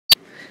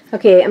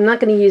Okay, I'm not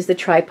going to use the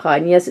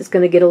tripod. And yes, it's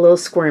going to get a little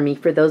squirmy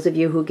for those of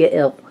you who get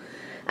ill.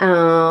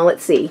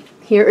 Let's see.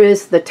 Here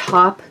is the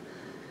top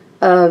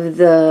of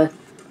the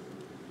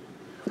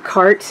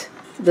cart,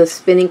 the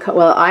spinning cart.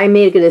 Well, I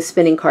made it a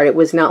spinning cart. It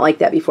was not like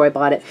that before I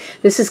bought it.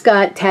 This has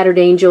got Tattered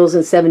Angels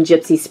and 7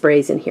 Gypsy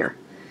sprays in here.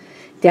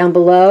 Down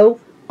below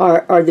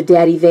are the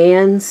Daddy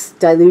Vans,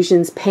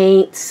 Dylusions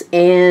paints,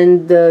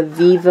 and the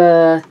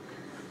Viva,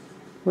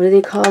 what do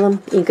they call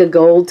them? Inca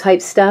Gold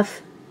type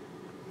stuff.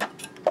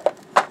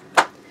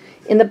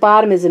 In the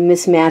bottom is a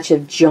mismatch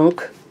of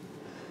junk,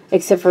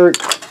 except for,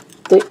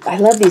 I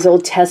love these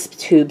old test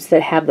tubes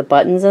that have the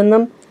buttons in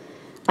them.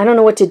 I don't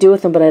know what to do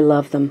with them, but I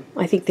love them.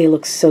 I think they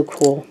look so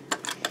cool.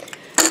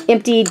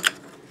 Emptied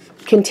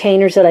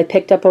containers that I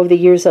picked up over the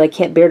years that I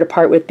can't bear to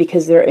part with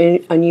because they're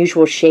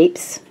unusual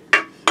shapes.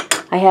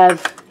 I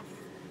have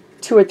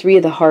 2 or 3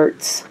 of the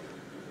hearts.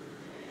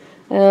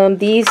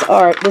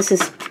 This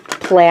is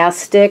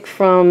plastic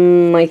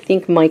from, I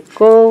think,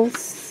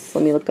 Michaels.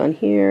 Let me look on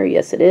here.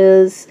 Yes, it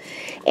is.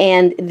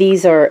 And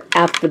these are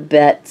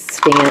Alphabet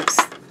stamps,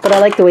 but I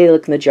like the way they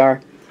look in the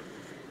jar.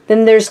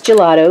 Then there's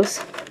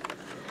gelatos.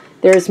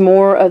 There's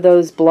more of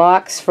those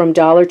blocks from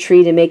Dollar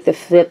Tree to make the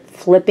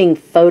flipping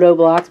photo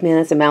blocks. Man,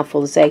 that's a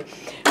mouthful to say.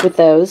 With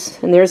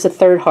those. And there's a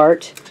third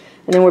heart.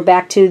 And then we're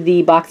back to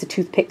the box of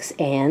toothpicks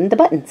and the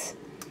buttons.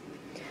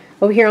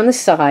 Over here on the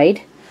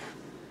side,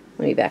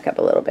 let me back up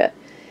a little bit,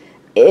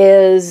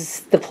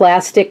 is the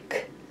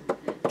plastic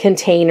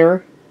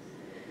container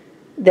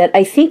that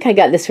I think I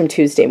got this from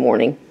Tuesday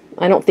Morning.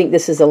 I don't think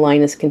this is a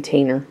Linus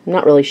container. I'm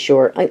not really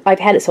sure. I've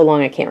had it so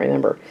long I can't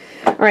remember.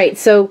 Alright,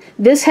 so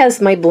this has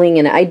my bling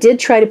in it. I did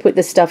try to put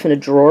this stuff in a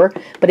drawer,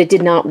 but it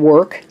did not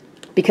work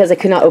because I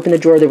could not open the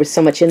drawer. There was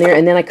so much in there,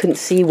 and then I couldn't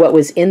see what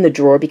was in the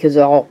drawer because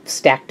it all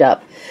stacked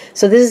up.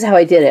 So this is how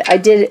I did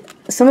it.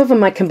 Some of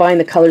them I combined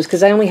the colors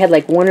because I only had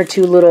like 1 or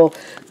 2 little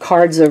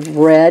cards of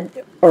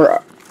red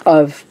or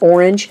of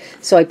orange,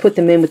 so I put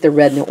them in with the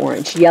red and the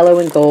orange. Yellow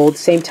and gold,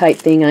 same type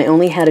thing. I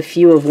only had a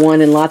few of one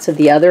and lots of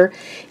the other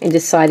and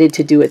decided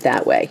to do it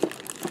that way.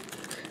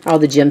 All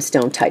the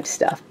gemstone type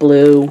stuff.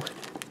 Blue.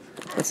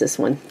 What's this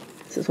one?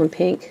 Is this one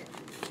pink?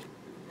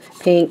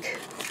 Pink.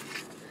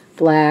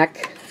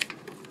 Black.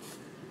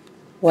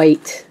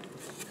 White.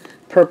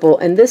 Purple.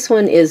 And this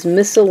one is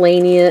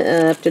miscellaneous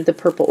after the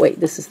purple. Wait,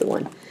 this is the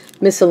one.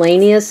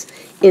 Miscellaneous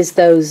is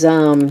those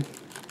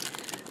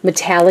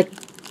metallic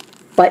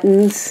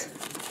buttons,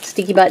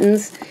 sticky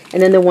buttons,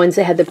 and then the ones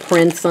that had the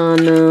prints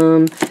on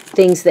them,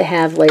 things that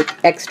have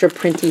like extra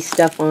printy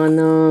stuff on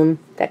them,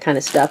 that kind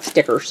of stuff,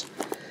 stickers.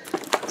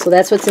 So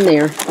that's what's in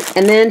there.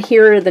 And then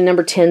here are the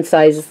number 10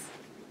 size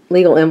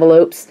legal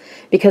envelopes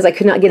because I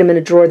could not get them in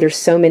a drawer. There's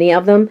so many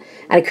of them,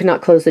 and I could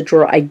not close the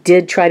drawer. I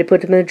did try to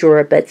put them in a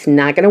drawer, but it's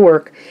not going to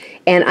work.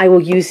 And I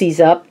will use these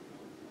up,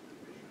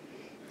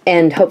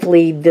 and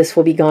hopefully this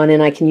will be gone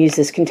and I can use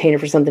this container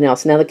for something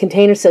else. Now the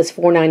container says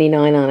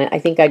 $4.99 on it. I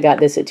think I got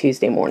this at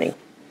Tuesday Morning.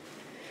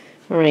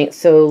 Alright,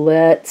 so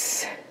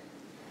let's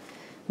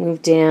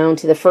move down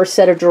to the first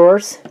set of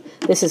drawers.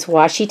 This is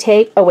washi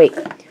tape. Oh wait,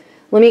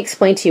 let me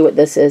explain to you what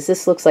this is.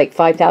 This looks like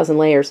 5,000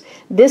 layers.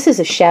 This is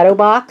a shadow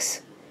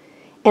box,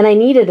 and I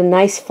needed a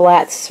nice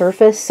flat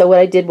surface, so what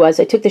I did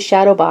was I took the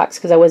shadow box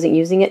because I wasn't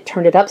using it,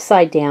 turned it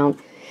upside down.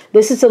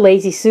 This is a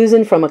Lazy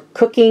Susan from a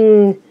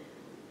cooking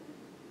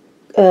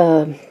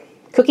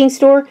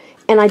store,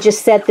 and I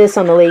just set this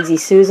on the Lazy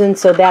Susan,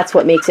 so that's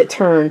what makes it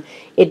turn.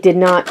 It did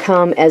not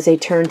come as a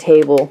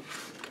turntable.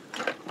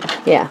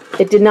 Yeah,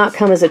 it did not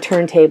come as a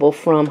turntable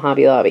from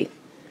Hobby Lobby.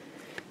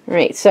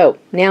 Alright, so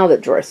now the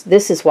drawers.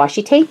 This is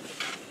washi tape,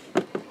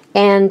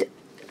 and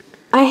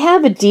I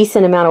have a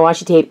decent amount of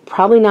washi tape,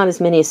 probably not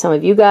as many as some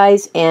of you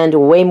guys,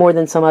 and way more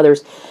than some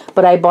others.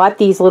 But I bought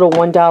these little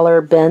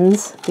 $1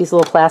 bins, these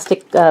little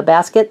plastic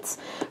baskets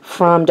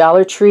from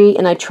Dollar Tree,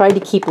 and I tried to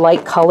keep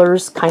light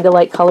colors, kind of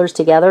light colors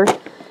together.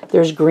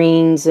 There's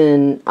greens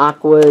and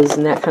aquas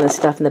and that kind of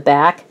stuff in the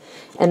back.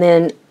 And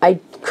then I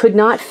could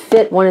not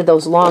fit one of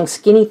those long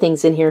skinny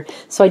things in here,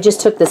 so I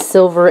just took the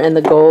silver and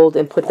the gold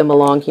and put them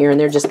along here, and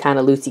they're just kind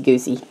of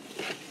loosey-goosey.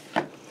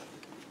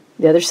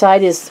 The other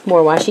side is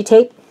more washi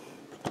tape.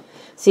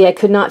 See, I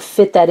could not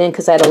fit that in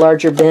because I had a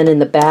larger bin in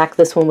the back.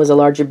 This one was a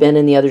larger bin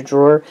in the other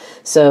drawer,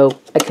 so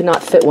I could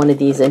not fit one of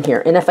these in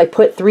here. And if I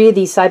put 3 of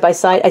these side by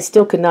side, I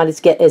still could not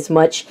get as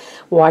much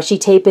washi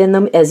tape in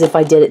them as if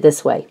I did it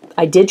this way.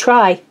 I did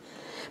try,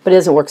 but it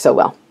doesn't work so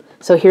well.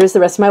 So here's the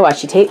rest of my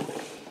washi tape.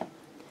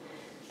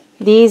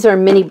 These are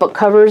mini book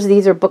covers.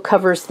 These are book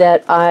covers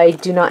that I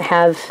do not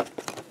have.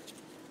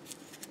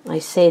 I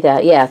say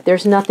that, yeah,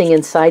 there's nothing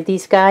inside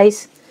these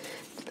guys.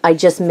 I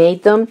just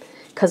made them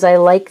because I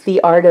like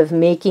the art of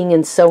making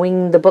and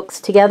sewing the books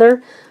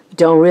together.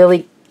 Don't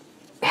really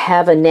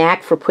have a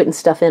knack for putting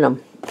stuff in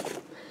them.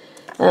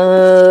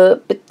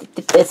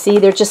 But see,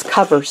 they're just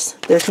covers.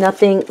 There's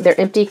nothing, they're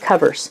empty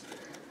covers.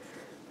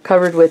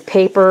 Covered with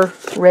paper,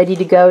 ready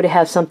to go to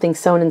have something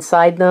sewn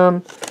inside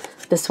them.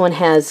 This one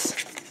has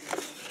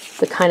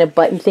the kind of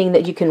button thing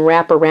that you can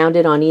wrap around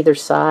it on either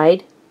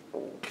side.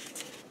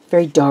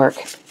 Very dark.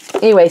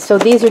 Anyway, so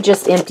these are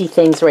just empty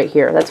things right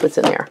here. That's what's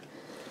in there.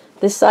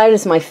 This side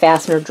is my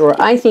fastener drawer.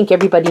 I think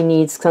everybody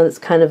needs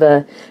kind of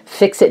a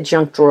fix-it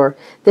junk drawer.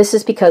 This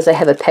is because I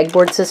have a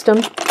pegboard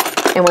system.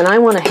 And when I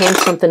want to hang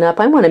something up,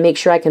 I want to make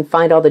sure I can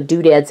find all the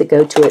doodads that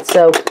go to it.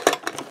 So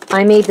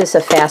I made this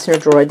a fastener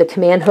drawer. The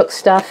command hook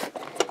stuff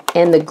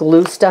and the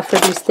glue stuff for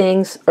these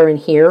things are in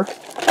here.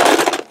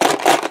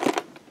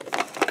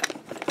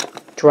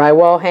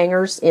 Drywall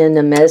hangers in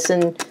the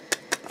medicine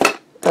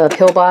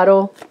pill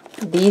bottle.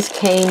 These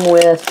came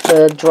with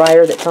the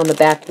dryer that's on the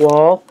back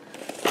wall.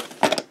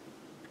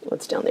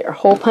 What's down there?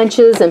 Hole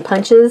punches and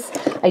punches.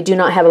 I do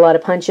not have a lot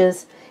of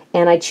punches,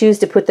 and I choose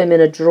to put them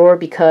in a drawer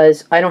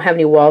because I don't have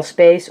any wall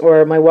space,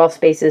 or my wall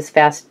space is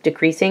fast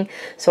decreasing,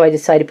 so I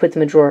decided to put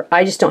them in a drawer.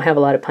 I just don't have a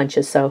lot of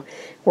punches, so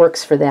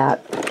works for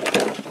that.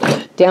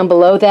 Down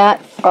below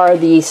that are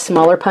the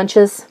smaller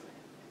punches.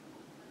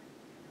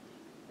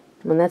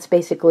 And that's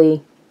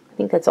basically, I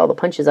think that's all the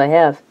punches I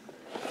have.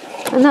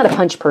 I'm not a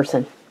punch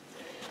person.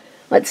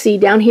 Let's see,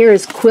 down here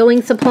is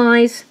quilling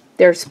supplies.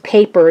 There's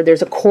paper,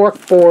 there's a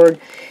cork board,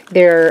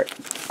 there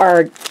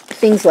are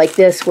things like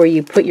this where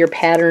you put your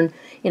pattern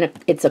in a,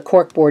 it's a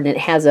cork board and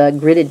it has a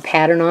gridded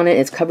pattern on it.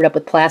 It's covered up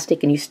with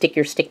plastic and you stick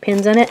your stick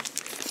pins in it.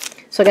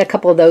 So I got a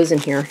couple of those in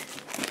here.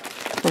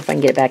 I don't know if I can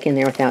get it back in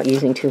there without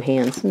using two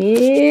hands.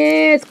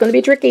 Yeah, it's going to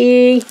be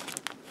tricky.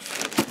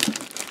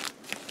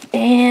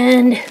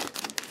 And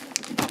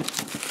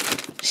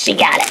she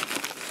got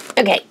it.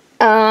 Okay.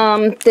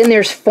 Then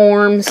there's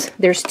forms.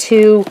 There's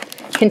two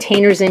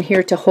containers in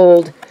here to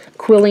hold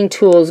quilling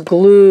tools,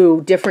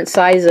 glue, different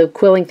sizes of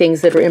quilling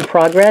things that are in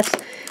progress.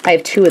 I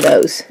have two of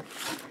those.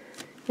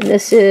 And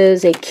this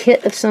is a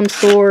kit of some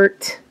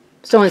sort,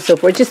 so on and so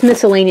forth, just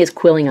miscellaneous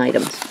quilling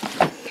items.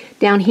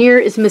 Down here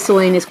is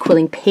miscellaneous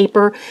quilling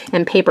paper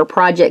and paper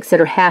projects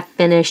that are half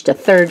finished, a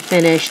third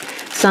finished,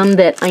 some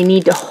that I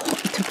need to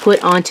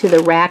put onto the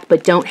rack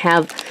but don't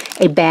have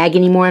a bag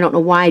anymore. I don't know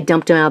why I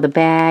dumped them out of the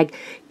bag.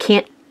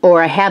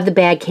 Or I have the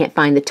bag, can't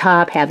find the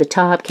top, have the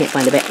top, can't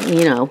find the bag,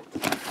 you know.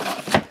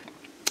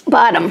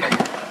 Bottom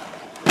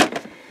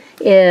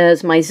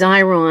is my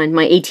Xyron,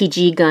 my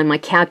ATG gun, my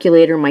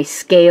calculator, my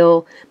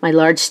scale, my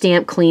large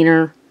stamp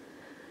cleaner.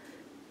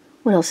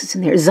 What else is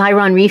in there?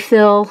 Xyron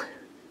refill,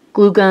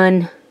 glue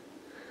gun,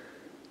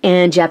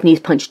 and Japanese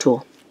punch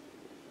tool.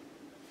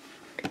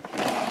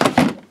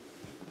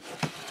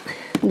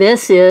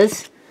 This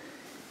is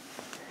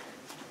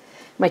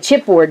my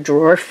chipboard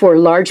drawer for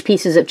large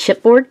pieces of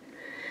chipboard.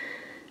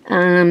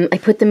 I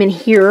put them in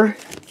here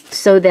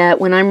so that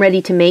when I'm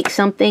ready to make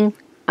something,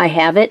 I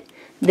have it.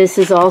 This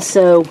is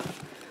also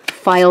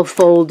file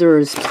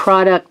folders,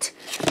 product,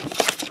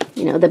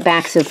 you know, the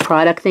backs of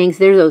product things.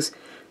 There's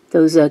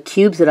those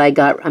cubes that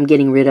I'm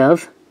getting rid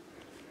of.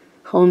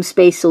 Home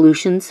Space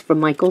Solutions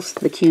from Michaels,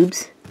 the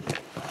cubes.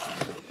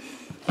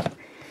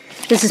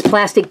 This is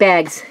plastic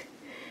bags.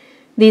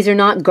 These are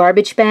not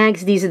garbage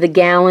bags. These are the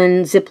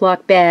gallon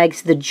Ziploc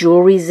bags, the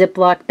jewelry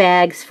Ziploc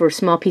bags for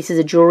small pieces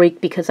of jewelry,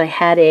 because I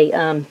had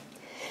a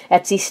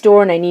Etsy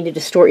store and I needed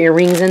to store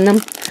earrings in them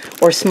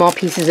or small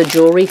pieces of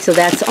jewelry. So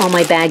that's all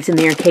my bags in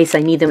there in case I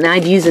need them. And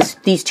I've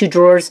used these two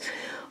drawers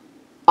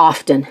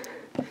often.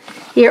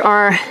 Here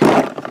are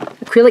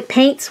acrylic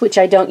paints, which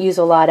I don't use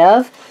a lot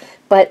of,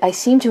 but I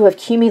seem to have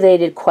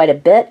accumulated quite a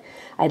bit.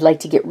 I'd like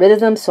to get rid of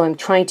them, so I'm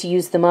trying to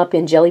use them up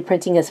in jelly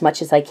printing as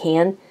much as I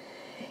can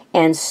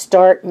and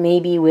start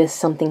maybe with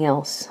something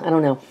else. I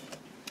don't know.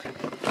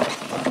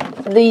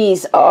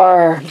 These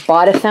are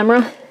bought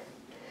ephemera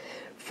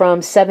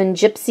from Seven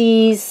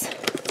Gypsies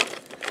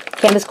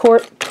Canvas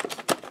Corp.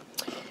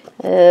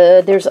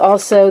 There's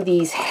also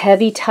these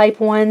heavy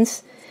type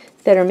ones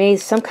that are made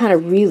some kind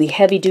of really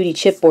heavy duty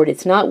chipboard.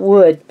 It's not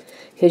wood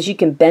because you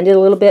can bend it a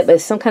little bit, but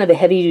it's some kind of a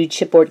heavy duty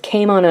chipboard.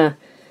 Came on a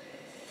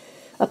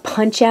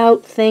punch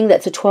out thing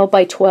that's a 12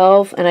 by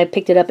 12, and I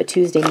picked it up at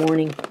Tuesday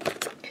morning.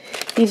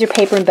 These are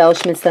paper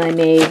embellishments that I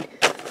made.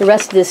 The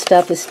rest of this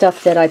stuff is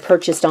stuff that I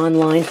purchased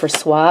online for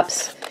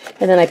swaps,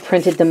 and then I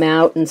printed them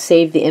out and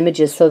saved the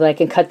images so that I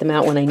can cut them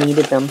out when I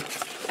needed them.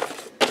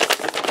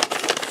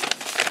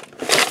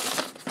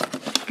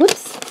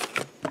 Whoops.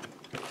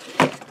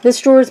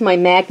 This drawer is my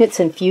magnets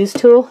and fuse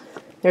tool.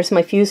 There's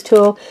my fuse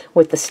tool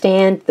with the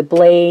stand, the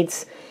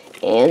blades,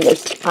 and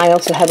I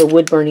also have a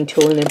wood burning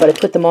tool in there, but I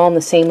put them all in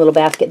the same little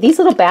basket. These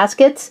little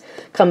baskets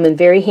come in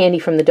very handy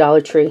from the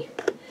Dollar Tree.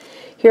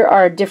 Here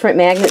are different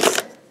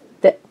magnets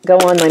that go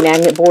on my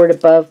magnet board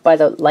above by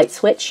the light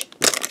switch.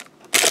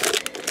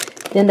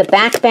 Then the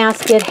back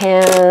basket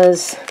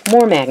has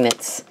more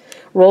magnets,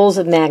 rolls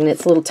of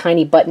magnets, little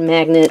tiny button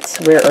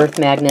magnets, rare earth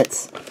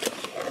magnets.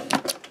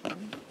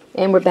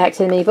 And we're back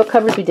to the mini book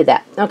covers. We did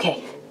that.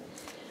 Okay,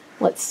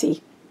 let's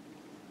see.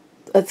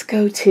 Let's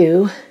go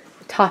to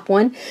the top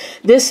one.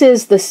 This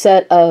is the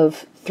set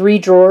of 3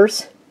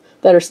 drawers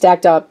that are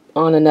stacked up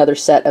on another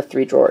set of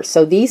 3 drawers.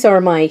 So these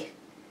are my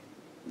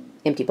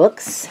empty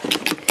books.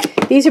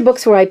 These are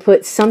books where I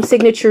put some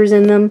signatures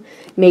in them,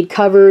 made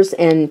covers,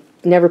 and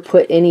never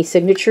put any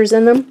signatures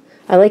in them.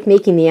 I like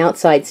making the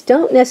outsides.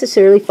 Don't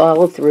necessarily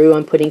follow through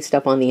on putting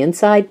stuff on the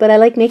inside, but I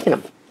like making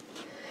them.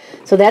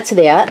 So that's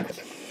that.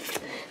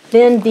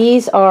 Then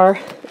these are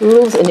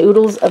oodles and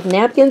oodles of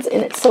napkins,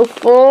 and it's so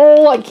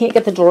full I can't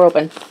get the drawer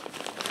open.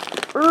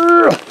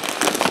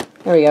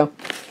 There we go.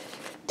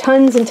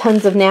 Tons and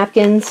tons of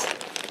napkins,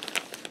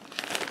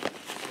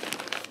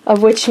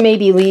 of which may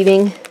be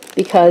leaving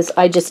because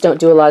I just don't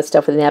do a lot of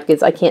stuff with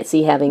napkins. I can't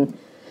see having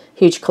a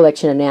huge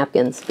collection of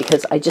napkins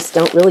because I just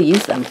don't really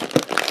use them.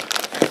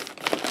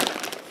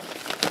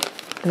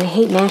 And I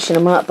hate mashing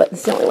them up, but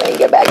it's the only way to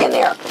get back in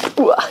there.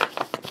 Ugh.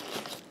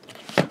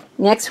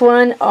 Next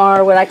one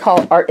are what I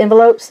call art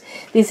envelopes.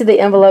 These are the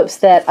envelopes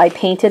that I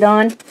painted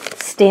on,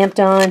 stamped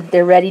on.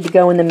 They're ready to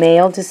go in the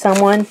mail to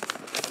someone.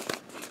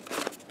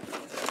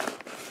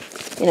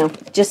 You know,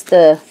 just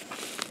the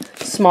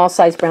small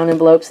size brown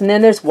envelopes. And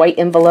then there's white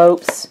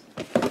envelopes,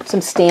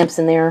 some stamps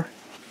in there.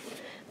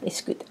 Let me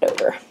scoot that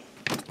over.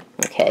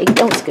 Okay,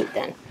 don't scoot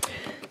then.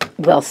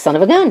 Well, son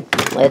of a gun.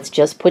 Let's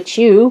just put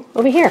you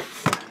over here.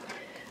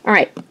 All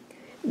right,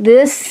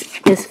 this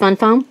is Fun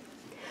Foam.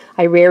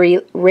 I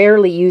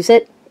rarely use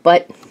it,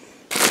 but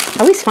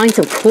I always find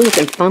some cool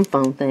looking Fun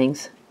Foam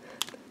things.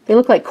 They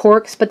look like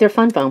corks, but they're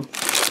Fun Foam.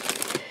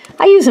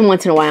 I use them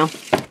once in a while,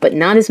 but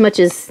not as much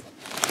as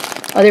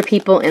other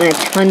people, and I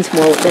have tons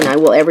more than I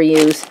will ever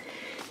use.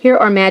 Here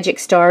are magic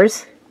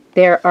stars.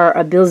 There are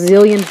a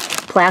bazillion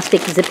plastic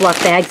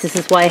Ziploc bags. This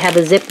is why I have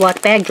a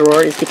Ziploc bag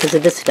drawer, is because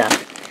of this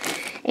stuff.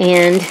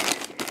 And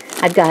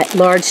I've got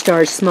large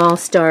stars, small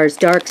stars,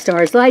 dark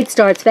stars, light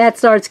stars, fat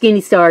stars,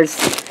 skinny stars,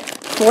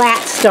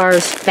 flat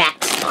stars,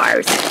 fat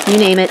stars. You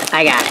name it,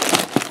 I got it.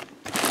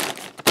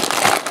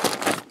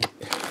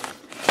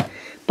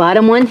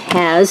 Bottom one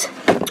has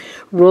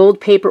rolled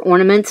paper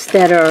ornaments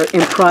that are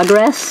in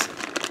progress.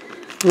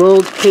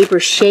 Rolled paper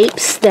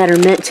shapes that are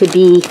meant to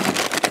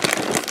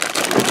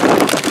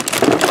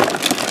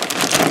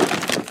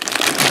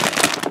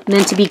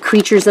be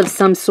creatures of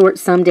some sort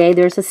someday.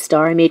 There's a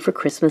star I made for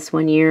Christmas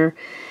one year.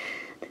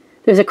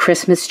 There's a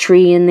Christmas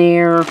tree in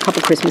there, a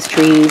couple Christmas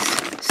trees,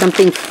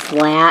 something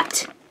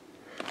flat,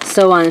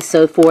 so on and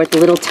so forth,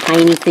 little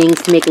tiny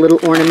things to make little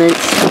ornaments.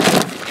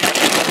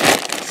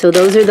 So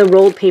those are the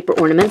rolled paper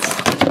ornaments.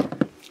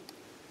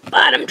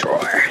 Bottom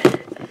drawer.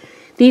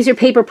 These are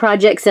paper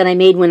projects that I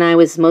made when I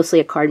was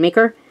mostly a card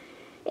maker,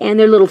 and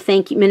they're little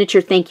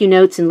miniature thank you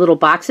notes in little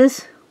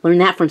boxes. Learn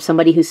that from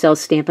somebody who sells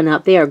Stampin'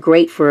 Up! They are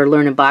great for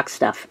learning box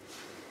stuff.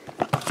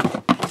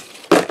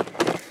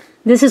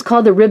 This is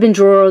called the ribbon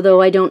drawer,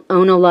 although I don't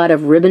own a lot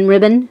of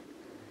ribbon,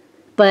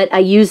 but I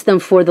use them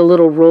for the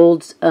little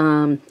rolled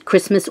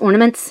Christmas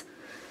ornaments.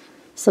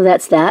 So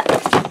that's that.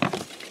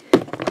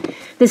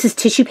 This is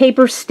tissue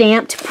paper,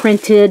 stamped,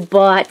 printed,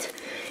 bought,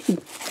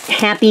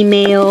 Happy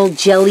Mail,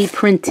 jelly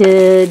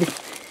printed,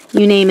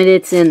 you name it,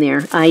 it's in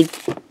there.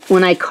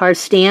 When I carve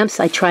stamps,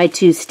 I try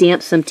to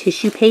stamp some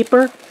tissue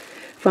paper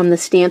from the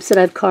stamps that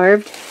I've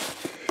carved,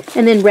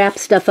 and then wrap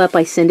stuff up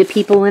I send to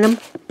people in them.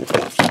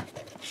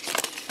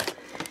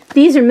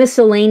 These are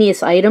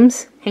miscellaneous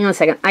items. Hang on a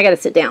second, I gotta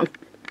sit down.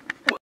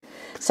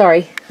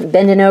 Sorry, I'm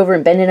bending over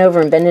and bending over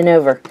and bending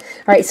over.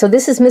 Alright, so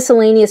this is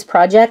miscellaneous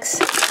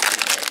projects.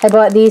 I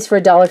bought these for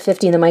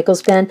 $1.50 in the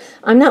Michaels bin.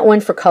 I'm not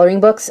one for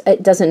coloring books.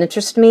 It doesn't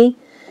interest me.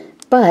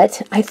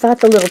 But I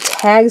thought the little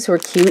tags were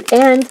cute,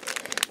 and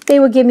they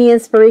would give me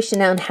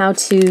inspiration on how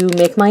to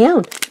make my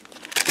own.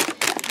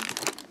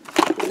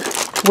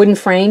 Wooden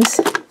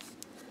frames.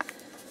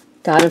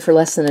 Got them for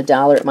less than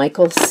 $1 at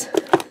Michaels.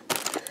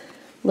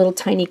 Little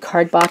tiny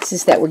card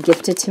boxes that were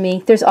gifted to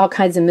me. There's all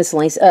kinds of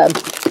miscellaneous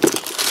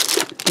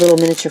little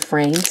miniature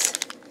frames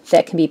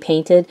that can be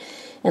painted,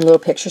 and little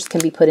pictures can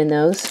be put in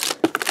those.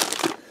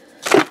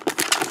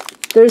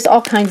 There's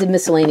all kinds of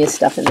miscellaneous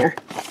stuff in there.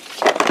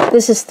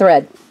 This is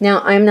thread.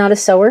 Now, I'm not a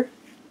sewer.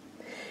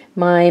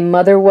 My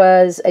mother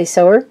was a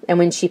sewer, and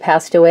when she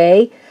passed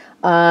away,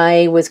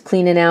 I was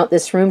cleaning out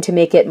this room to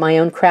make it my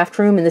own craft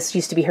room, and this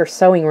used to be her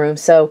sewing room.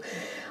 So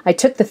I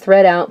took the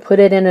thread out, put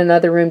it in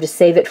another room to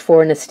save it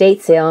for an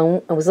estate sale.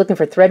 And I was looking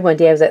for thread one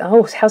day. I was like,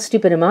 oh, how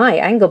stupid am I?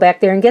 I can go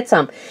back there and get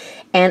some.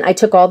 And I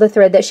took all the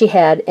thread that she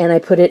had, and I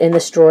put it in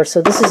this drawer.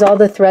 So this is all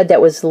the thread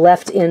that was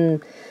left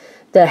in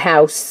the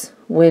house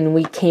when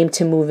we came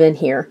to move in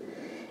here.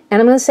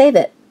 And I'm going to save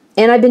it.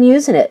 And I've been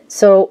using it,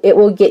 so it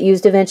will get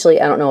used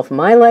eventually. I don't know if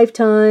my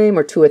lifetime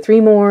or 2 or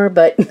 3 more,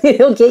 but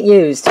it'll get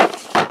used.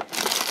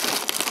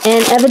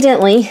 And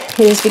evidently,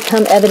 it has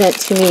become evident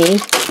to me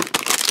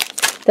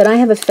that I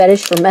have a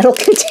fetish for metal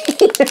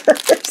containers.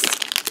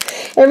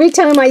 Every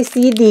time I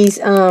see these,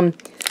 what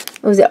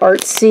was it,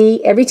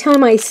 Artsy? Every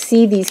time I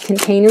see these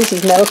containers,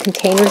 these metal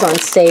containers on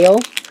sale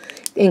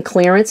in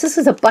clearance, this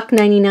is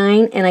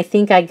 $1.99, and I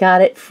think I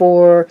got it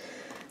for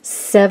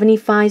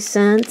 75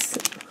 cents.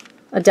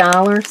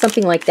 $1,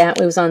 something like that.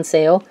 It was on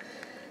sale.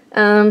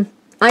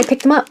 I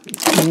picked them up.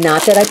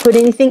 Not that I put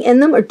anything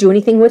in them or do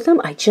anything with them.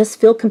 I just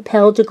feel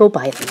compelled to go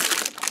buy them.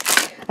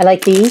 I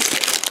like these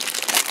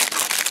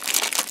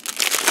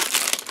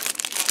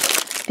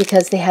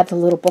because they have the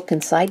little book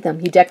inside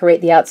them. You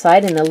decorate the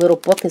outside and the little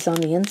book is on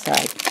the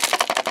inside.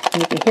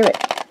 And you can hear it.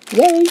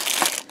 Yay!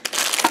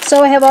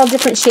 So I have all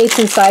different shapes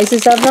and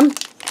sizes of them.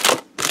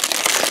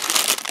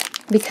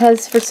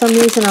 because for some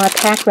reason I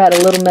pack rat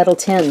a little metal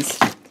tins.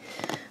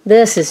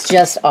 This is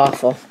just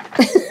awful.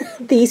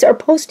 These are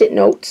Post-it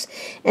notes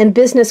and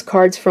business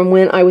cards from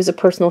when I was a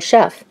personal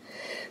chef.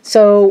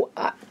 So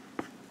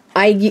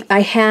I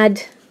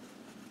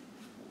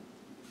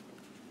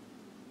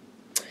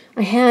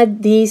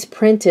had these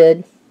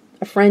printed.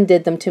 A friend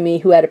did them to me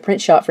who had a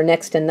print shop for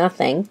next to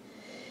nothing.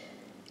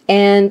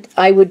 And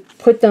I would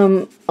put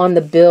them on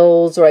the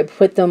bills, or I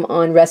put them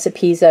on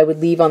recipes I would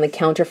leave on the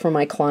counter for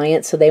my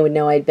clients so they would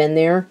know I'd been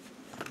there.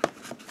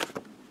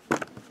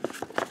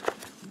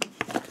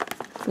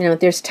 You know,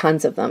 there's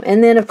tons of them.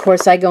 And then, of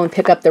course, I go and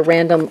pick up the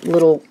random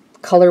little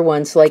color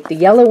ones. Like the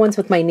yellow ones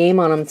with my name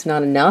on them, it's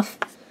not enough.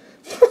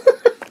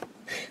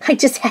 I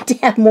just had to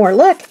have more.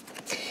 Look,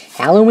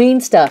 Halloween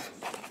stuff.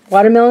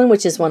 Watermelon,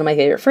 which is one of my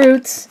favorite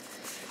fruits.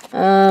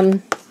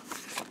 There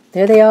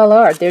they all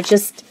are. They're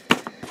just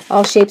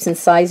all shapes and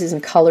sizes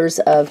and colors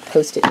of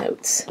Post-it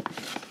notes.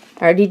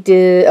 I already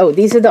did... Oh,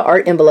 these are the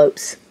art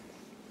envelopes.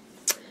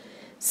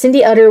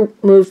 Cindy Utter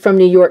moved from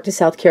New York to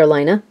South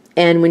Carolina,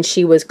 and when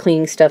she was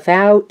cleaning stuff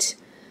out,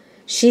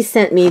 she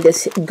sent me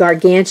this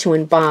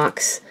gargantuan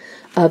box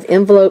of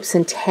envelopes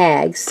and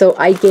tags. So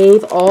I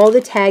gave all the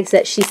tags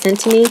that she sent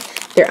to me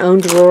their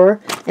own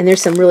drawer, and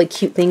there's some really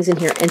cute things in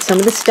here. And some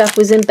of the stuff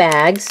was in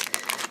bags,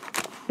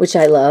 which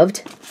I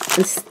loved.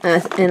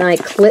 And I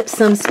clipped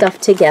some stuff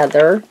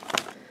together.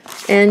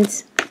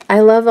 And I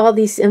love all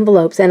these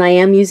envelopes, and I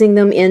am using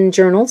them in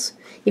journals,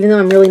 even though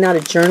I'm really not a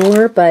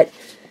journaler, but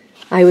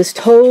I was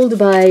told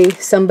by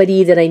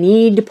somebody that I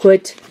need to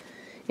put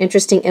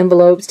interesting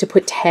envelopes, to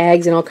put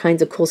tags and all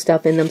kinds of cool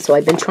stuff in them, so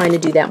I've been trying to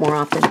do that more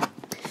often.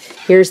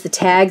 Here's the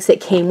tags that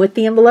came with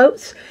the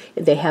envelopes.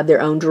 They have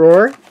their own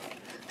drawer.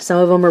 Some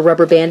of them are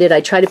rubber banded. I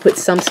tried to put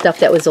some stuff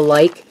that was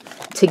alike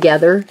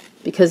together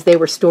because they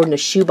were stored in a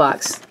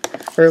shoebox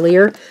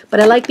earlier, but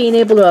I like being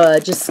able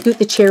to just scoot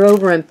the chair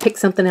over and pick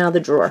something out of the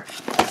drawer.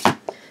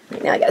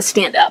 Right now I gotta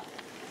stand up.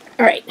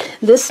 Alright,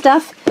 this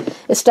stuff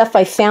is stuff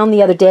I found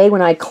the other day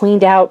when I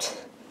cleaned out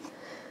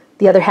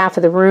the other half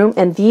of the room,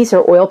 and these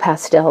are oil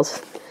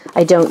pastels.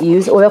 I don't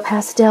use oil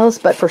pastels,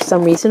 but for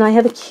some reason I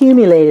have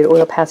accumulated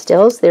oil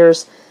pastels.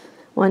 There's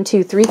 1,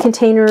 2, 3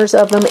 containers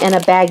of them and a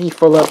baggie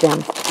full of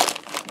them.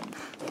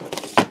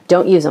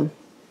 Don't use them.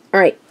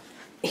 Alright,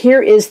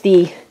 here is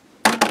the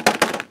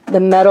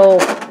metal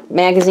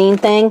magazine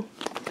thing,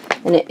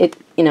 and it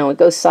you know, it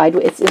goes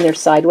sideways. It's in there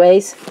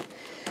sideways.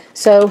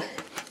 So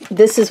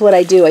this is what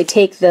I do. I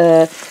take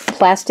the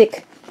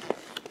plastic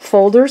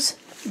folders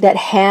that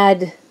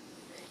had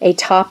a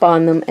top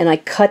on them, and I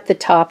cut the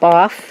top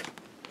off,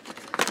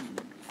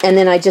 and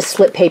then I just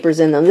slip papers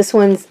in them. This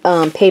one's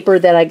paper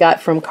that I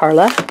got from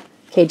Carla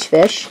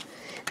Cagefish.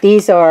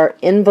 These are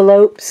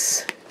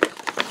envelopes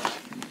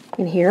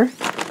in here.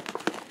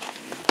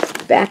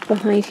 Back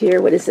behind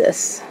here, what is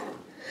this?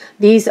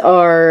 These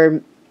are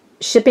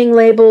shipping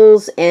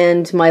labels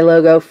and my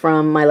logo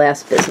from my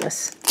last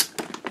business.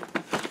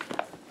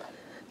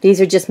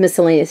 These are just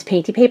miscellaneous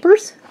painty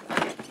papers.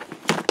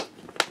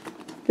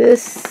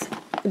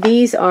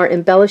 These are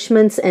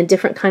embellishments and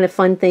different kind of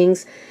fun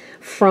things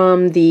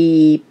from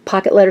the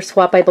pocket letter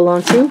swap I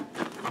belong to.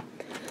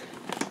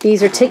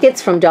 These are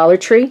tickets from Dollar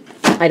Tree.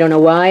 I don't know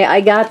why I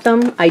got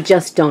them. I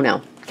just don't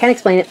know. Can't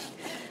explain it.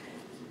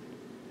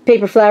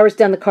 Paper flowers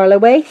done the Carla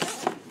way.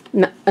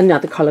 Not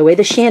the Carla way,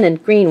 the Shannon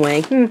Green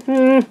way.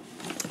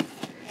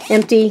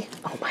 Empty.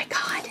 Oh my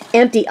God.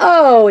 Empty.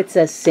 Oh, it's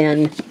a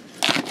sin.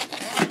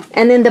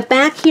 And then the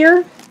back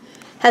here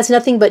has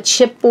nothing but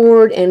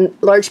chipboard and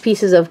large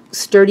pieces of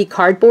sturdy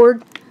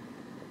cardboard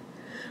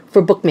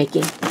for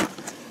bookmaking.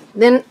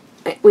 Then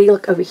we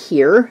look over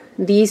here.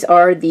 These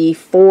are the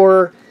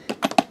 4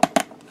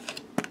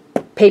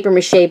 paper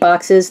mache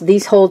boxes.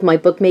 These hold my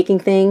bookmaking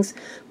things: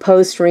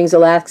 post, rings,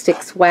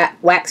 elastics,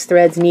 wax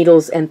threads,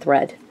 needles, and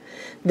thread.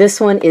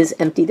 This one is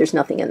empty. There's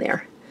nothing in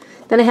there.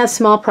 Then I have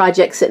small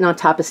projects sitting on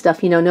top of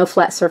stuff. You know, no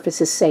flat surface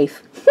is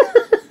safe.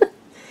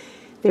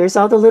 There's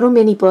all the little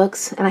mini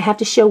books, and I have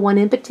to show one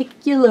in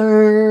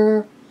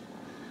particular.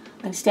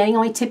 I'm standing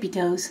on my tippy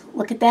toes.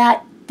 Look at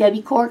that,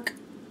 Debbie Cork.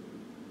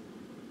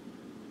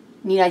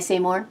 Need I say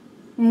more?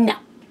 No.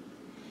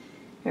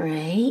 All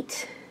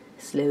right.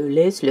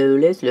 Slowly,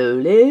 slowly,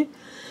 slowly.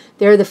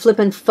 There are the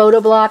flippin' photo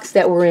blocks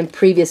that were in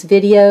previous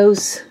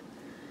videos.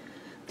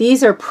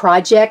 These are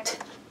project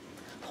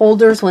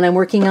holders when I'm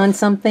working on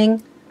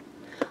something.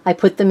 I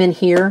put them in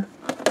here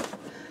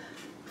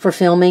for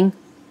filming.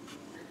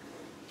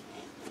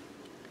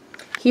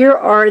 Here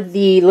are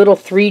the little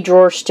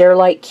 3-drawer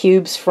Sterilite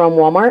cubes from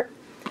Walmart.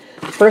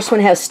 First one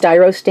has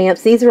styro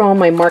stamps. These are all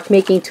my mark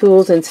making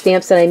tools and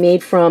stamps that I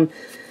made from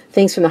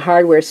things from the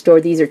hardware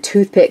store. These are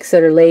toothpicks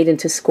that are laid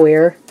into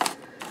square.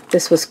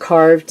 This was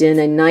carved in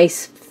a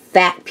nice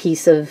fat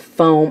piece of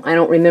foam. I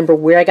don't remember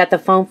where I got the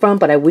foam from,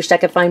 but I wish I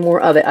could find more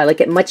of it. I like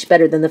it much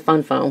better than the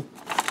fun foam.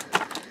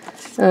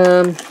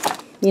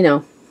 You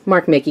know,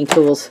 mark making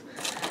tools.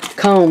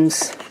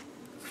 Combs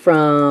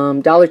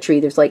from Dollar Tree.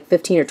 There's like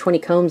 15 or 20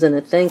 combs in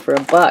the thing for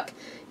 $1.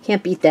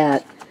 Can't beat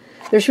that.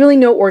 There's really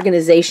no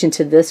organization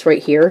to this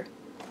right here.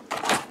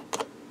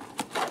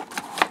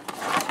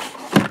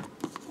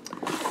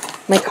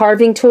 My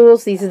carving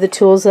tools, these are the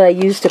tools that I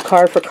use to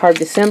carve for Carve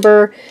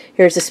December.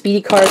 Here's the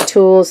Speedy Carve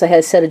tools. I have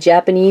a set of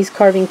Japanese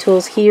carving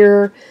tools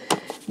here.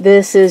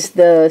 This is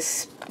the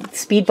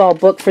Speedball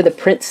book for the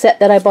print set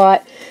that I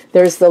bought.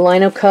 There's the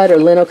Lino Cut or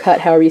Lino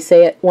Cut, however you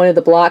say it, one of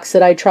the blocks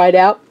that I tried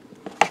out.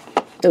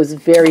 It was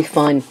very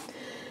fun.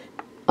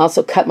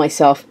 Also cut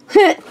myself.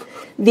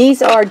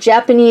 These are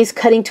Japanese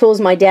cutting tools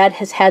my dad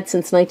has had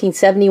since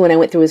 1970. When I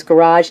went through his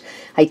garage,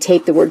 I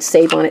taped the word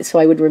save on it so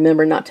I would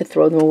remember not to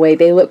throw them away.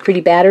 They look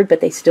pretty battered,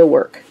 but they still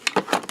work.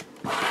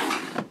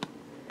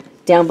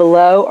 Down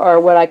below are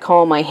what I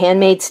call my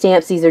handmade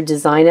stamps. These are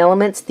design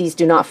elements. These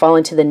do not fall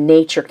into the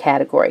nature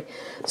category.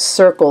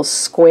 Circles,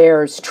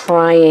 squares,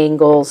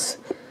 triangles,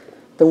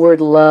 the word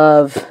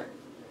love,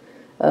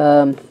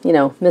 you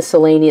know,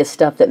 miscellaneous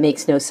stuff that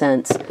makes no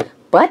sense.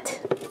 But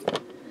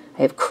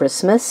I have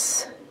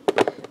Christmas.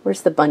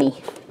 Where's the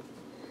bunny?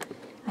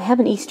 I have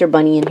an Easter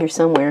bunny in here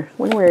somewhere. I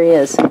wonder where he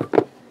is.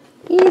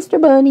 Easter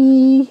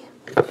bunny.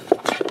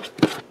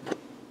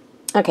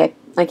 Okay,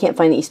 I can't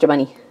find the Easter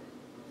bunny.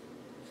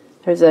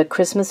 There's a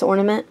Christmas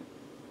ornament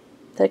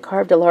that I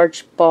carved, a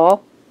large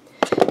ball.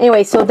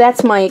 Anyway, so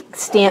that's my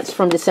stamps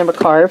from December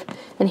Carve.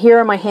 And here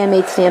are my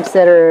handmade stamps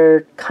that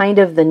are kind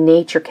of the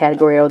nature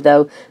category,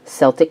 although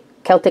Celtic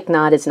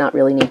Knot is not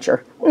really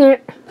nature.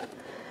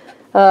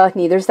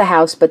 Neither's the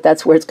house, but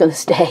that's where it's going to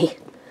stay.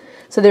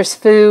 So there's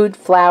food,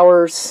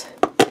 flowers,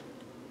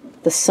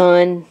 the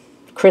sun,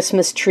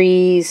 Christmas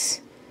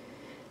trees.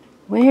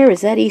 Where is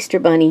that Easter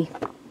bunny?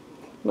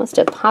 Must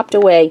have hopped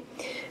away.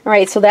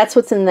 Alright, so that's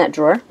what's in that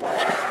drawer.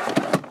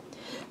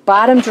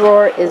 Bottom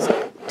drawer is,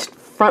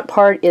 front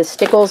part is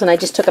stickles, and I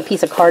just took a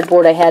piece of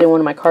cardboard I had in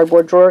one of my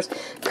cardboard drawers,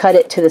 cut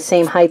it to the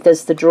same height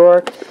as the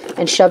drawer,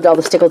 and shoved all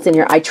the stickles in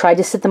here. I tried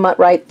to sit them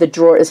upright. The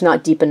drawer is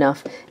not deep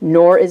enough,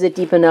 nor is it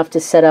deep enough to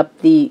set up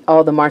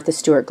all the Martha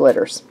Stewart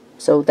glitters.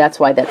 So that's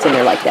why that's in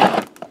there like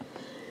that.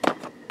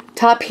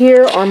 Top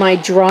here are my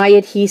dry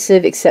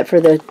adhesive, except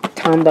for the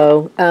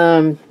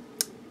Tombow.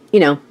 You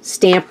know,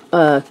 stamp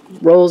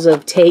rolls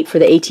of tape for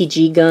the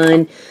ATG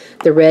gun,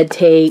 the red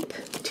tape,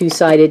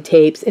 two-sided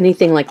tapes,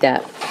 anything like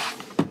that.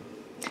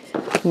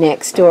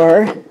 Next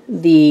are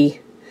the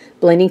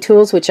blending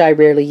tools, which I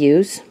rarely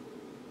use.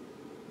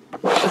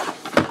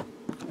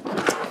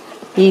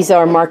 These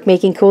are mark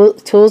making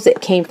tools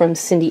that came from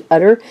Cindy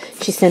Utter.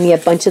 She sent me a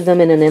bunch of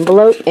them in an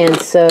envelope, and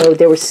so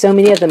there were so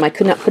many of them I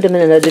could not put them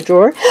in another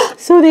drawer,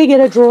 so they get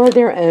a drawer of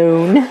their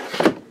own.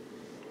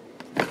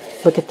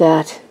 Look at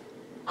that.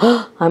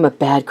 I'm a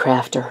bad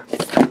crafter.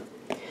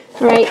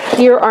 Alright,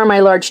 here are my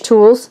large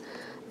tools.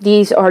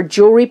 These are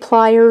jewelry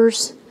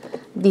pliers.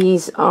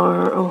 These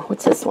are, oh,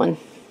 what's this one?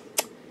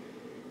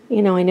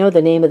 You know, I know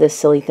the name of this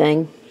silly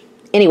thing.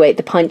 Anyway,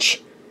 the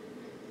punch.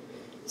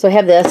 So I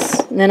have this,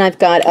 and then I've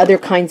got other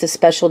kinds of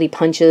specialty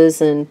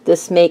punches, and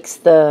this makes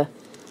the,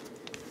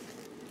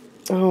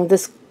 oh,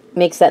 this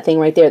makes that thing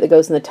right there that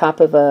goes in the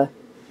top of a,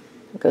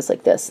 it goes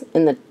like this,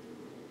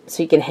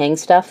 so you can hang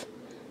stuff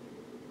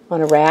on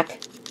a rack,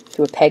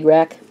 through a peg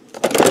rack.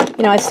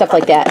 You know, I have stuff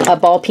like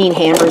that. Ball peen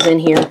hammers in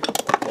here.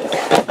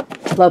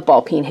 Love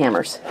ball peen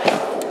hammers.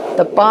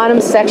 The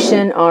bottom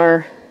section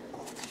are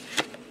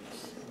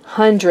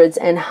hundreds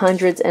and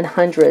hundreds and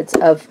hundreds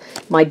of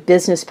my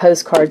business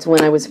postcards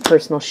when I was a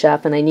personal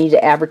chef and I needed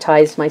to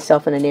advertise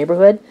myself in a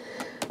neighborhood.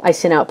 I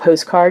sent out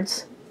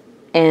postcards,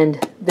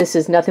 and this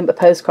is nothing but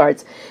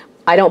postcards.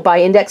 I don't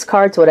buy index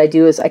cards. What I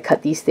do is I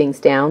cut these things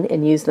down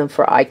and use them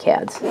for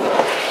iCads.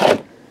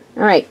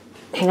 Alright,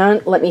 hang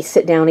on, let me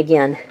sit down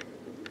again.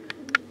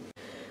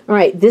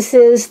 Alright, this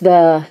is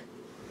the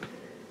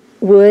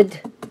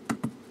wood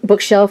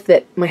bookshelf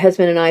that my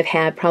husband and I have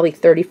had probably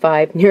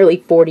 35, nearly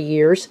 40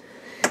 years.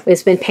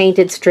 It's been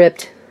painted,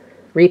 stripped,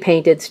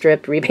 repainted,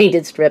 stripped,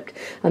 repainted, stripped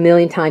a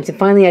million times. And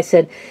finally I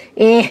said,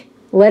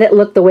 let it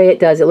look the way it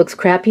does. It looks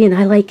crappy and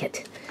I like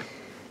it.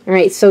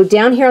 Alright, so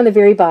down here on the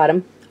very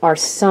bottom are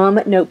some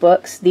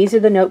notebooks. These are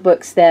the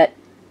notebooks that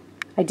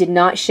I did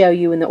not show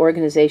you in the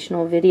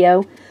organizational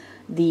video.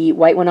 The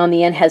white one on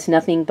the end has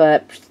nothing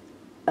but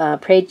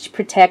page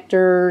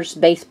protectors,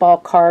 baseball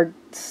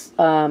cards,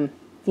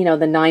 you know,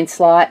 the 9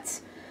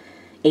 slots,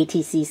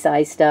 ATC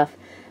size stuff.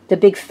 The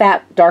big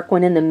fat dark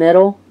one in the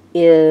middle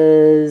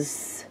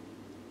is,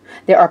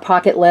 there are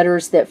pocket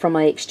letters that from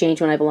my exchange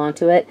when I belong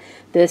to it.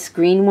 This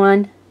green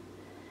one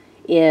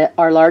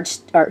are large,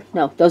 or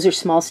no, those are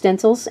small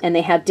stencils, and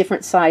they have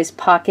different size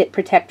pocket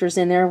protectors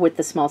in there with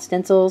the small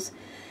stencils.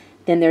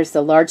 Then there's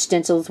the large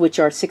stencils, which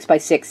are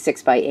 6x6,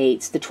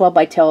 6x8s. The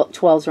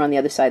 12x12s are on the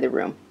other side of the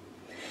room.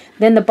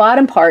 Then the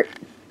bottom part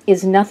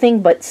is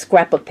nothing but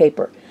scrapbook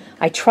paper.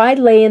 I tried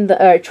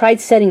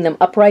tried setting them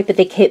upright, but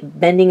they kept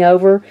bending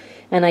over,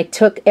 and I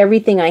took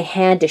everything I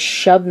had to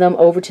shove them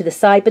over to the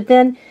side, but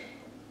then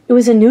it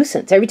was a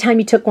nuisance. Every time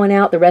you took one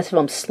out, the rest of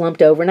them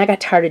slumped over, and I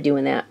got tired of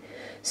doing that.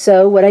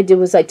 So what I did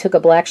was I took a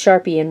black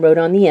Sharpie and wrote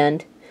on the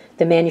end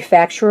the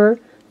manufacturer,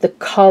 the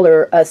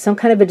color, some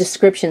kind of a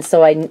description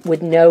so I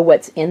would know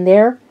what's in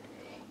there,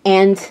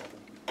 and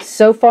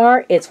so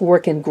far it's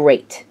working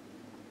great.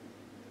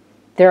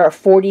 There are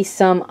 40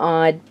 some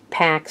odd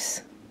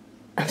packs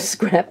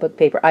scrapbook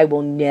paper. I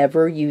will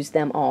never use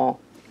them all.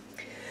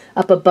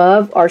 Up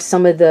above are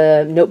some of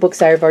the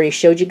notebooks I've already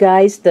showed you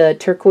guys. The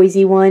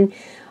turquoisey one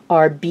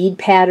are bead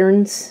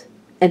patterns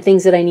and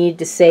things that I needed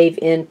to save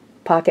in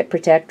pocket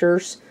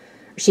protectors,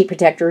 sheet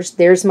protectors.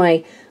 There's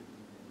my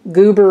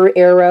Goober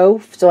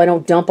arrow, so I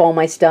don't dump all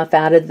my stuff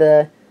out of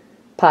the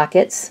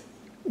pockets.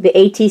 The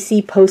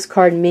ATC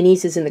postcard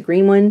minis is in the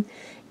green one,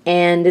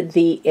 and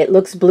it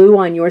looks blue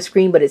on your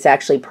screen, but it's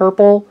actually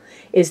purple,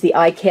 is the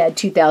iCAD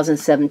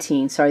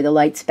 2017. Sorry, the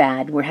light's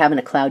bad. We're having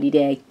a cloudy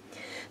day.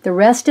 The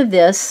rest of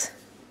this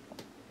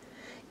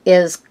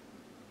is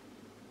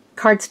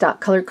cardstock,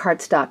 colored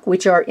cardstock,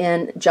 which are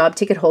in job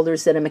ticket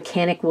holders that a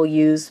mechanic will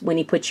use when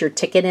he puts your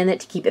ticket in it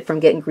to keep it from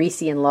getting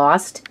greasy and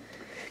lost,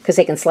 because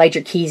they can slide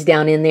your keys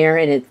down in there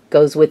and it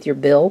goes with your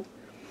bill.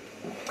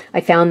 I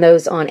found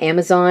those on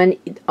Amazon.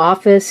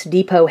 Office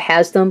Depot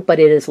has them, but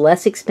it is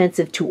less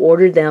expensive to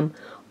order them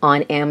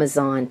on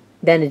Amazon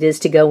than it is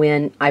to go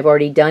in. I've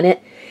already done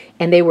it,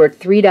 and they were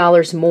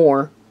 $3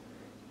 more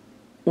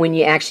when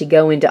you actually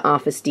go into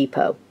Office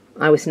Depot.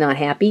 I was not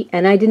happy,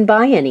 and I didn't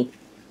buy any.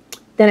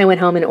 Then I went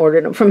home and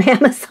ordered them from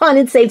Amazon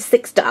and saved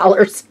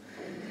 $6.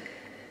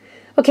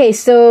 Okay,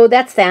 so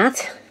that's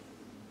that.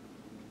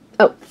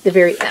 Oh,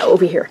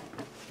 over here.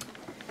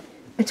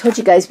 I told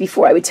you guys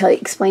before I would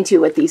explain to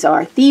you what these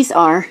are. These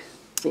are,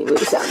 let me move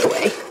this out of the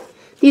way.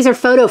 These are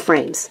photo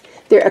frames.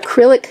 They're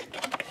acrylic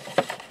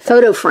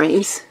photo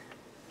frames,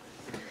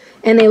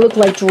 and they look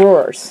like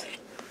drawers.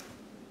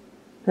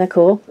 Isn't that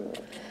cool?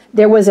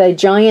 There was a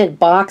giant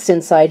box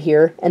inside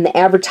here, and the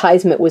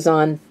advertisement was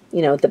on,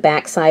 the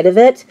back side of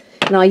it.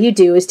 And all you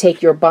do is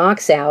take your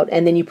box out,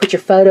 and then you put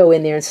your photo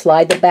in there and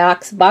slide the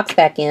box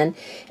back in,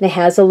 and it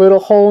has a little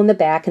hole in the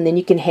back, and then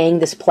you can hang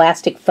this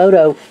plastic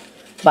photo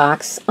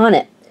box on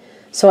it.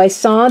 So I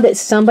saw that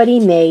somebody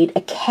made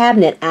a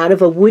cabinet out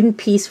of a wooden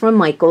piece from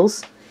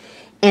Michaels,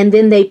 and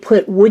then they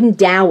put wooden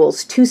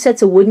dowels, 2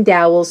 sets of wooden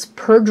dowels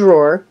per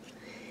drawer,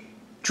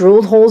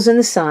 drilled holes in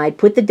the side,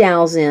 put the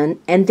dowels in,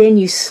 and then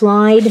you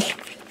slide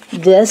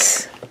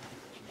this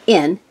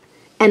in,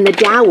 and the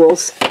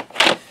dowels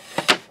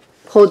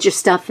hold your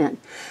stuff in.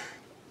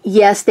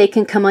 Yes, they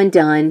can come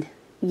undone.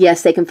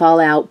 Yes, they can fall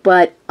out,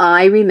 but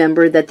I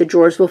remember that the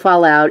drawers will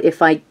fall out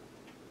if I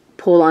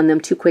pull on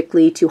them too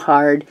quickly, too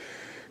hard.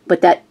 But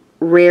that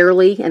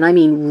rarely, and I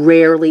mean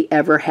rarely,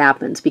 ever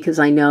happens, because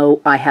I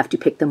know I have to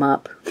pick them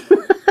up. Did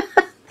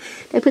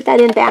I put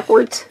that in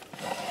backwards?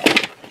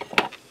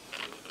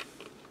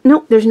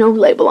 Nope, there's no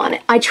label on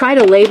it. I try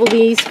to label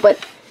these,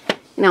 but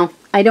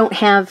I don't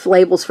have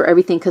labels for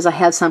everything because I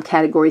have some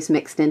categories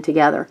mixed in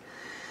together.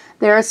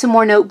 There are some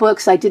more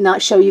notebooks I did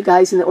not show you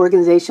guys in the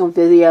organizational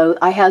video.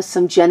 I have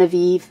some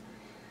Genevieve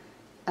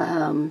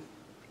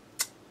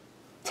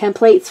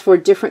templates for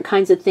different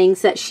kinds of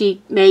things that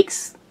she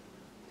makes,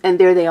 and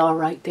there they are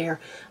right there.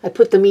 I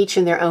put them each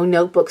in their own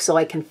notebook so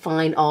I can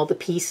find all the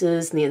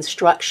pieces and the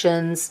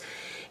instructions,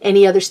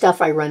 any other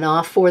stuff I run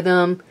off for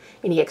them,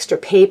 any extra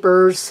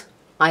papers.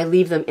 I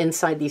leave them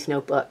inside these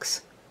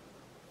notebooks.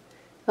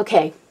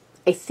 Okay,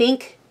 I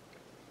think,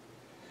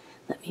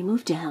 let me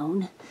move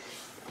down.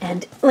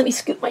 And let me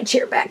scoot my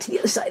chair back to the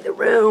other side of the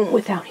room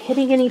without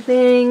hitting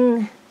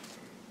anything.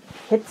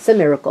 It's a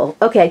miracle.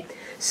 Okay,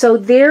 so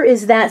there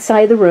is that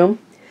side of the room.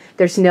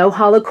 There's no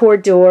hollow core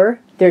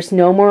door. There's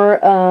no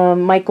more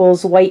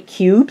Michaels white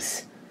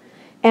cubes.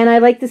 And I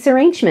like this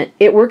arrangement.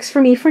 It works for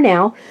me for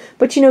now.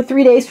 But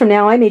 3 days from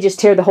now, I may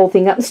just tear the whole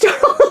thing up and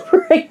start all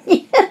over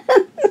again.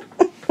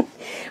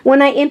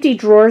 When I empty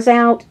drawers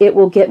out, it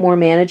will get more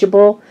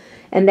manageable.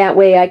 And that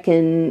way I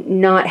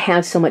can not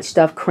have so much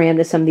stuff crammed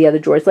in some of the other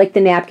drawers. Like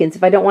the napkins.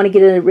 If I don't want to get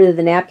rid of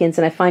the napkins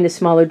and I find a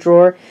smaller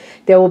drawer,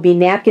 there will be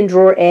napkin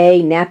drawer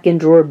A, napkin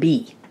drawer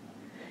B.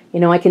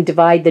 I can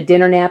divide the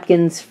dinner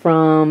napkins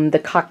from the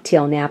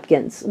cocktail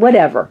napkins.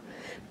 Whatever.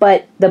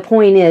 But the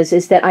point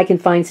is that I can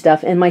find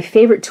stuff. And my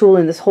favorite tool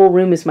in this whole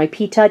room is my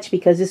P-Touch,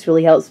 because this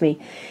really helps me.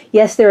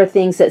 Yes, there are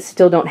things that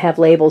still don't have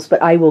labels,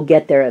 but I will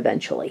get there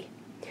eventually.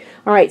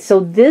 All right, so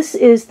this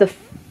is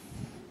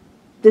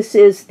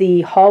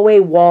the hallway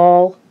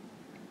wall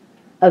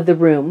of the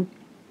room.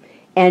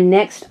 And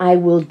next I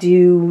will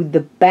do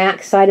the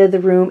back side of the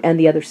room and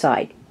the other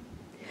side.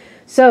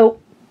 So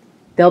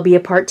there'll be a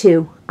part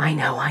 2. I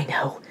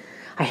know.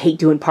 I hate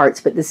doing parts,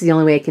 but this is the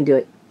only way I can do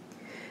it.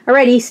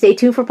 Alrighty, stay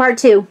tuned for part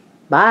 2.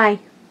 Bye.